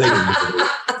 But they didn't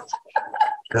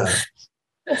do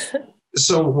it.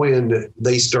 So when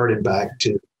they started back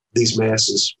to these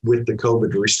Masses with the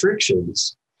COVID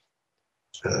restrictions,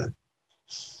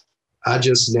 I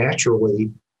just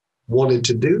naturally wanted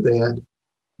to do that.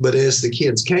 But as the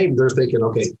kids came, they're thinking,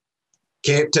 okay,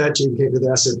 can't touch him, can't do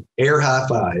that. I said, air high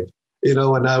five, and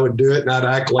I would do it, and I'd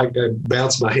act like I'd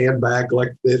bounce my hand back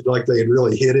like they had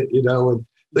really hit it, and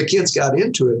the kids got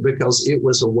into it because it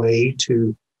was a way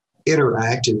to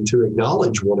interact and to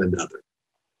acknowledge one another.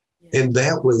 And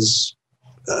that was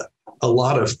a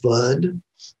lot of fun.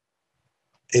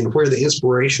 And where the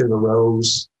inspiration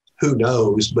arose, who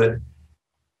knows, but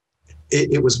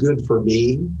it was good for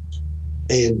me,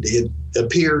 and it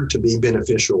appeared to be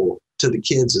beneficial to the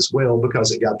kids as well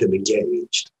because it got them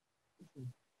engaged.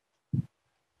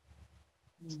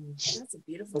 That's a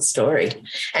beautiful story,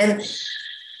 and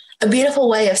a beautiful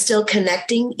way of still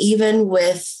connecting, even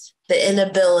with the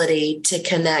inability to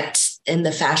connect in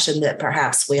the fashion that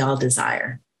perhaps we all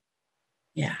desire.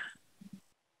 Yeah.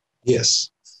 Yes.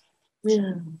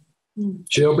 Yeah.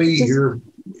 Shelby,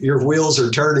 your wheels are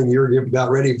turning. You're about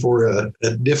ready for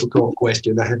a difficult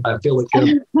question. I feel it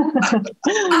coming.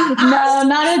 No,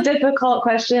 not a difficult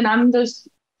question. I'm just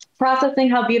processing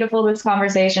how beautiful this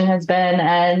conversation has been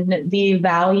and the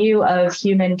value of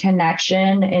human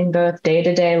connection in both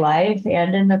day-to-day life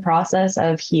and in the process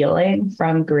of healing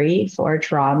from grief or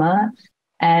trauma,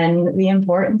 and the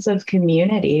importance of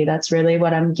community. That's really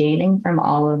what I'm gaining from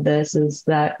all of this, is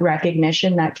that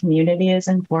recognition that community is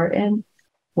important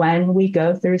when we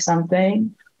go through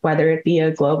something, whether it be a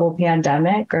global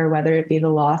pandemic or whether it be the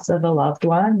loss of a loved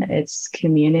one. It's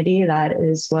community that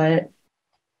is what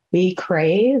we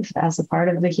crave as a part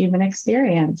of the human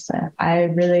experience. I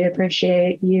really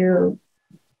appreciate you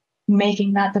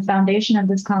making that the foundation of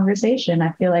this conversation.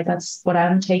 I feel like that's what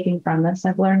I'm taking from this.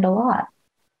 I've learned a lot.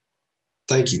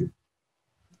 Thank you.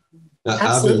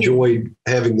 I've enjoyed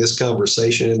having this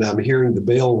conversation, and I'm hearing the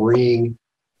bell ring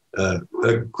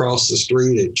across the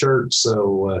street at church.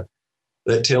 So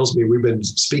that tells me we've been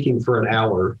speaking for an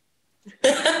hour.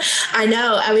 I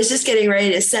know. I was just getting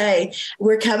ready to say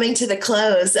we're coming to the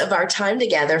close of our time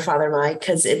together, Father Mike,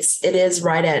 because it is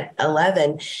right at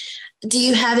 11. Do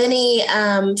you have any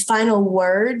final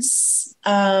words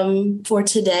for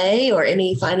today, or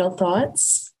any final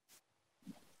thoughts?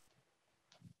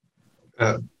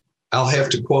 I'll have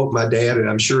to quote my dad, and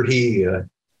I'm sure he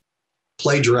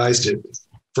plagiarized it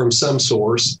from some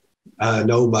source. I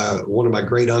know one of my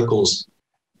great uncles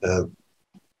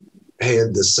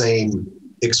had the same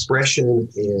expression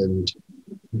and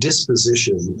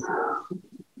disposition.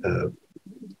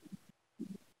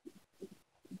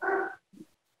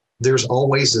 There's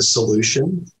always a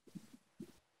solution.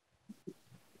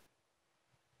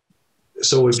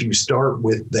 So if you start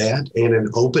with that and an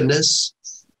openness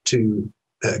to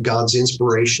God's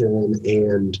inspiration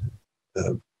and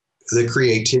the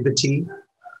creativity.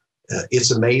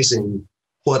 It's amazing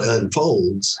what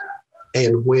unfolds.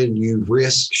 And when you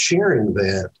risk sharing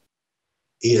that,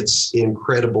 it's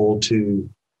incredible to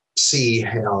see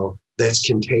how that's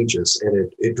contagious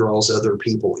and it draws other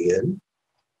people in.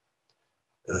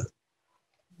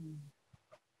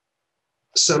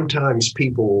 Sometimes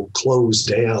people close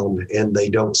down and they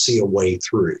don't see a way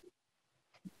through.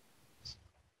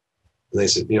 And they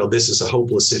said, this is a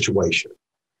hopeless situation.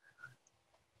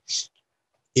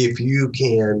 If you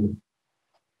can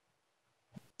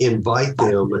invite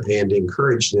them and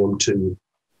encourage them to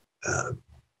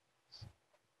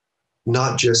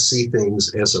not just see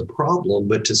things as a problem,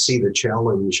 but to see the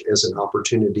challenge as an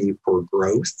opportunity for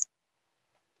growth.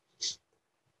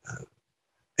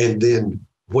 And then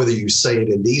whether you say it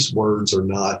in these words or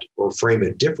not, or frame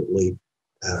it differently,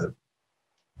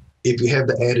 if you have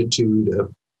the attitude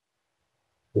of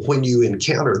when you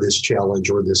encounter this challenge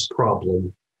or this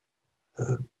problem,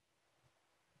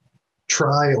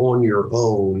 try on your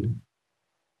own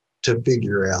to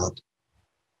figure out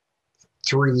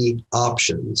 3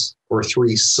 options or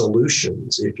 3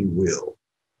 solutions, if you will.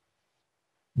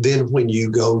 Then when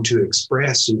you go to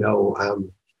express,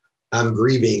 I'm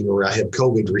grieving or I have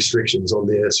COVID restrictions on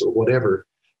this or whatever,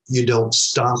 you don't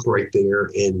stop right there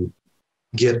and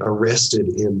get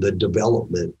arrested in the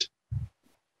development.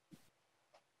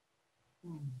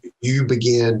 You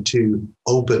begin to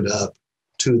open up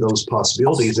to those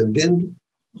possibilities. And then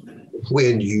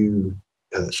when you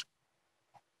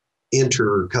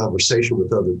enter conversation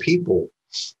with other people,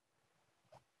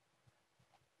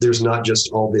 there's not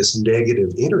just all this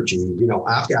negative energy,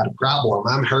 I've got a problem,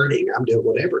 I'm hurting, I'm doing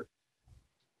whatever.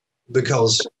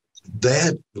 Because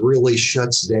that really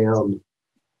shuts down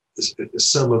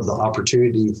some of the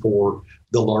opportunity for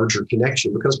the larger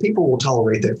connection, because people will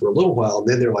tolerate that for a little while and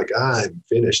then they're like, I'm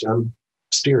finished, I'm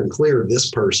steering clear of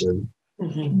this person.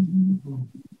 Mm-hmm.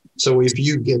 So if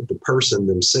you get the person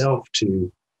themselves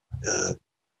to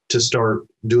start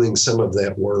doing some of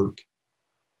that work,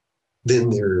 then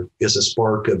there is a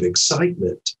spark of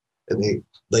excitement and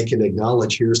they can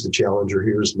acknowledge, here's the challenge, or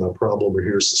here's my problem, or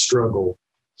here's the struggle.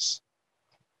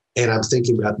 And I'm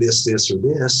thinking about this, or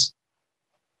this.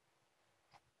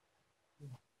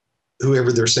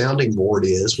 Whoever their sounding board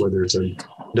is, whether it's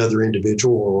another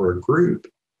individual or a group,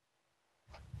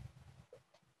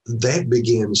 that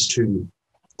begins to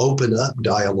open up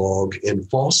dialogue and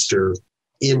foster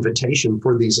invitation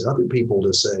for these other people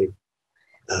to say,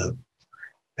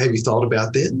 have you thought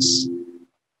about this?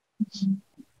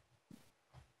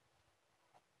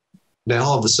 Now,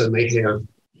 all of a sudden, they have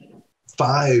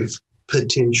 5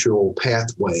 potential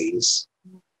pathways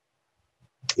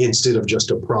instead of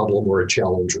just a problem or a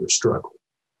challenge or a struggle.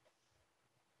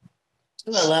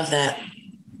 Ooh, I love that.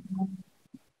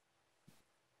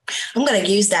 I'm going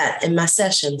to use that in my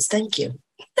sessions. Thank you.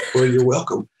 Well, you're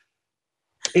welcome.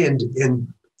 And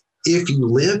if you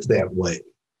live that way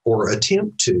or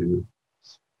attempt to,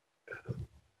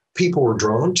 people are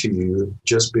drawn to you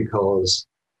just because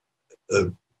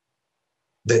of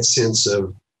that sense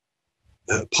of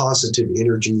positive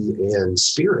energy and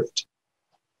spirit.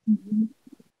 Mm-hmm.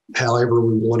 However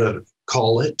we want to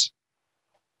call it.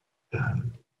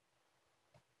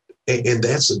 And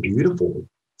that's a beautiful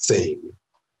thing.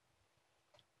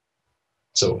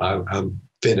 So I'm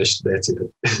finished. That's it.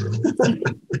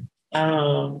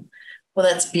 Oh, well,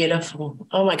 that's beautiful.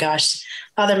 Oh my gosh.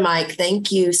 Father Mike,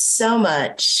 thank you so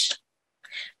much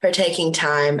for taking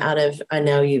time out of, I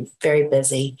know you're very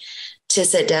busy, to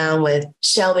sit down with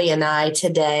Shelby and I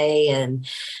today and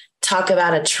talk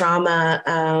about a trauma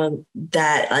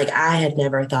that I had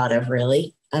never thought of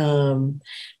really.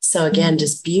 So again,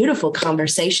 just beautiful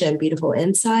conversation, beautiful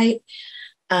insight.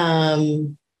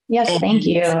 Yes, thank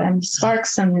you. And spark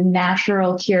some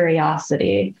natural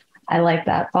curiosity. I like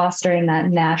that, fostering that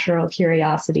natural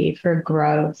curiosity for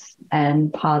growth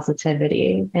and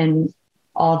positivity in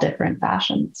all different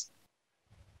fashions.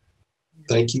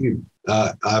 Thank you.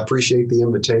 I appreciate the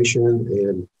invitation,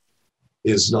 and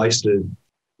it's nice to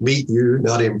meet you,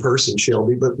 not in person,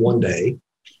 Shelby, but one day.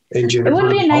 And Jennifer, it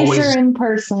would be nicer in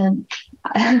person.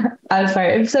 I'm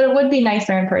sorry. So it would be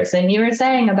nicer in person. You were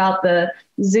saying about the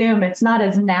Zoom, it's not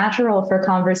as natural for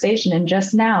conversation. And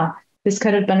just now, this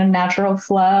could have been a natural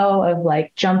flow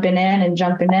of jumping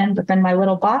in, but then my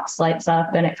little box lights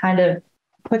up and it kind of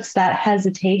puts that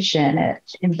hesitation. It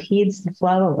impedes the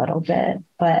flow a little bit,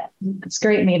 but it's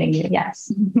great meeting you.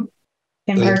 Yes.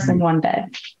 In person one day.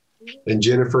 And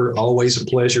Jennifer, always a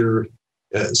pleasure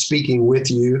speaking with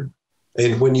you.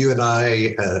 And when you and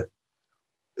I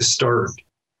start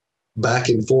back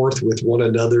and forth with one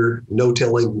another, no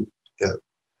telling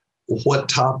what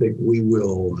topic we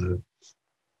will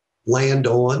land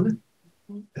on,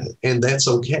 and that's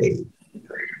okay.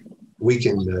 We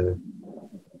can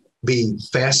be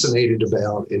fascinated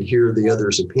about and hear the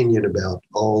other's opinion about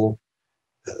all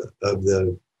of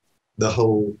the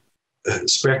whole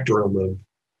spectrum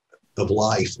of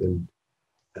life, and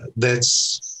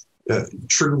that's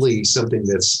truly something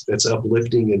that's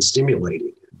uplifting and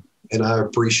stimulating. And I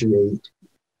appreciate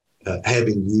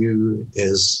having you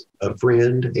as a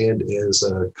friend and as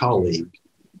a colleague.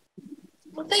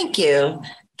 Well, thank you.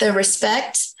 The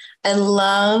respect and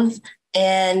love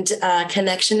and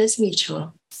connection is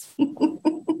mutual.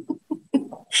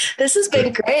 This has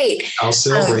been great. I'll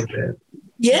celebrate that.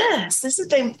 Yes, this has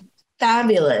been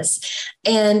fabulous.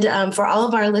 And for all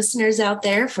of our listeners out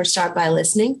there, for Start By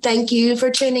Listening, thank you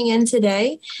for tuning in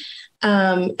today.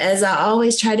 As I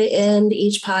always try to end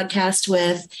each podcast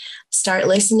with, start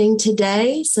listening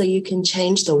today so you can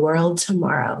change the world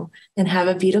tomorrow. And have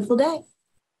a beautiful day.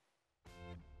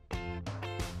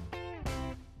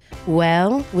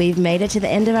 Well, we've made it to the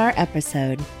end of our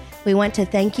episode. We want to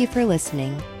thank you for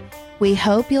listening. We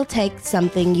hope you'll take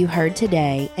something you heard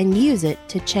today and use it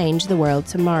to change the world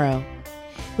tomorrow.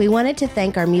 We wanted to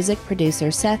thank our music producer,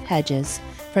 Seth Hedges,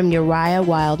 from Uriah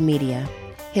Wild Media.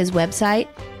 His website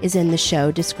is in the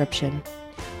show description.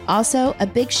 Also, a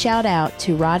big shout out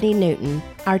to Rodney Newton,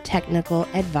 our technical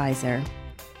advisor.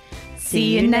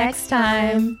 See you next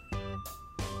time.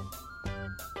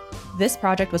 This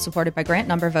project was supported by grant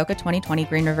number VOCA 2020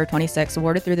 Green River 26,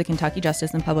 awarded through the Kentucky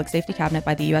Justice and Public Safety Cabinet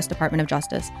by the U.S. Department of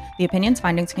Justice. The opinions,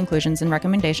 findings, conclusions, and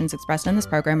recommendations expressed in this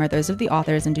program are those of the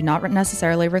authors and do not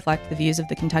necessarily reflect the views of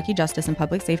the Kentucky Justice and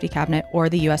Public Safety Cabinet or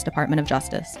the U.S. Department of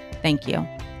Justice. Thank you.